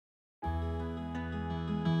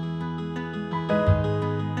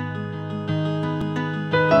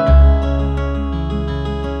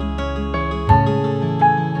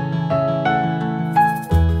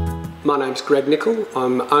My name's Greg Nicol.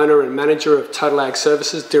 I'm owner and manager of Total Ag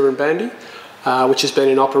Services Dirranbandi, which has been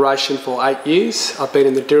in operation for 8 years. I've been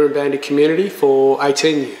in the Dirranbandi community for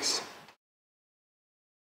 18 years.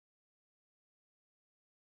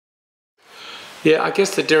 Yeah, I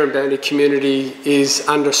guess the Dirranbandi community is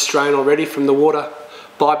under strain already from the water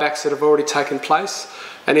buybacks that have already taken place.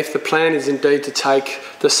 And if the plan is indeed to take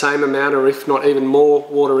the same amount or if not even more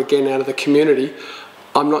water again out of the community,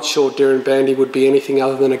 I'm not sure Dirranbandi would be anything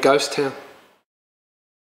other than a ghost town.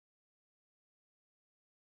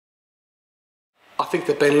 I think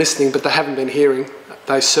they've been listening, but they haven't been hearing.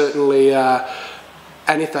 They certainly,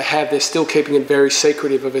 and if they have, they're still keeping it very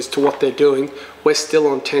secretive as to what they're doing. We're still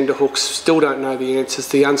on tenterhooks, still don't know the answers.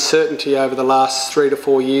 The uncertainty over the last 3 to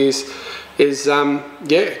 4 years is,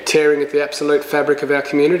 tearing at the absolute fabric of our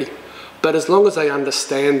community. But as long as they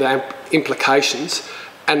understand the implications,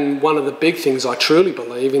 and one of the big things I truly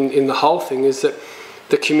believe in the whole thing is that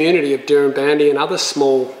the community of Dirranbandi and other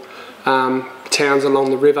small towns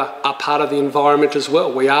along the river are part of the environment as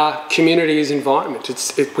well. Community is environment.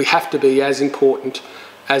 We have to be as important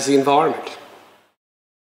as the environment.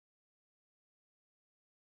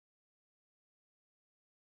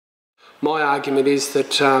 My argument is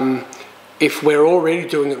that if we're already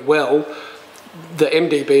doing it well, the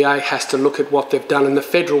MDBA has to look at what they've done, and the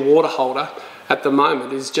federal water holder at the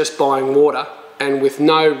moment is just buying water, and with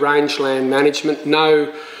no rangeland management,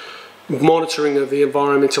 no monitoring of the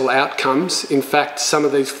environmental outcomes. In fact, some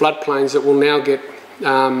of these floodplains that will now get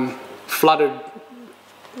flooded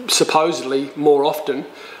supposedly more often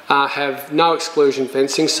have no exclusion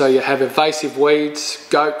fencing, so you have invasive weeds,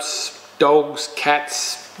 goats, dogs,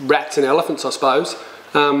 cats, rats and elephants, I suppose.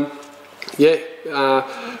 So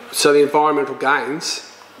the environmental gains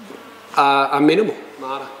are minimal.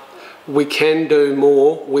 We can do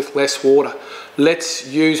more with less water. Let's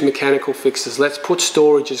use mechanical fixes. Let's put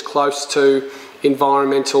storages close to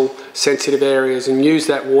environmental sensitive areas and use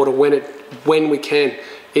that water when we can.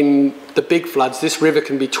 In the big floods, this river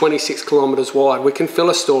can be 26 kilometres wide. We can fill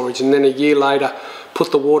a storage and then a year later put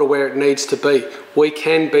the water where it needs to be. We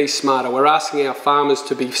can be smarter. We're asking our farmers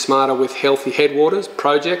to be smarter with healthy headwaters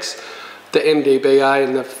projects. The MDBA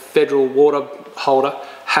and the federal water holder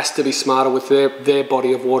has to be smarter with their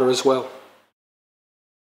body of water as well.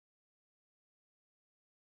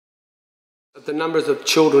 The numbers of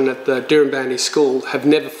children at the Dirranbandi school have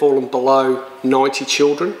never fallen below 90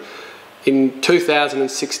 children. In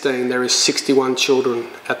 2016, there is 61 children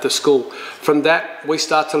at the school. From that, we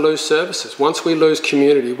start to lose services. Once we lose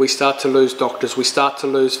community, we start to lose doctors, we start to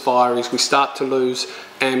lose fireys, we start to lose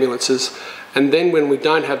ambulances. And then when we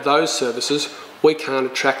don't have those services, we can't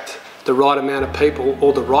attract the right amount of people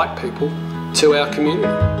or the right people to our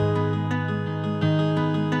community.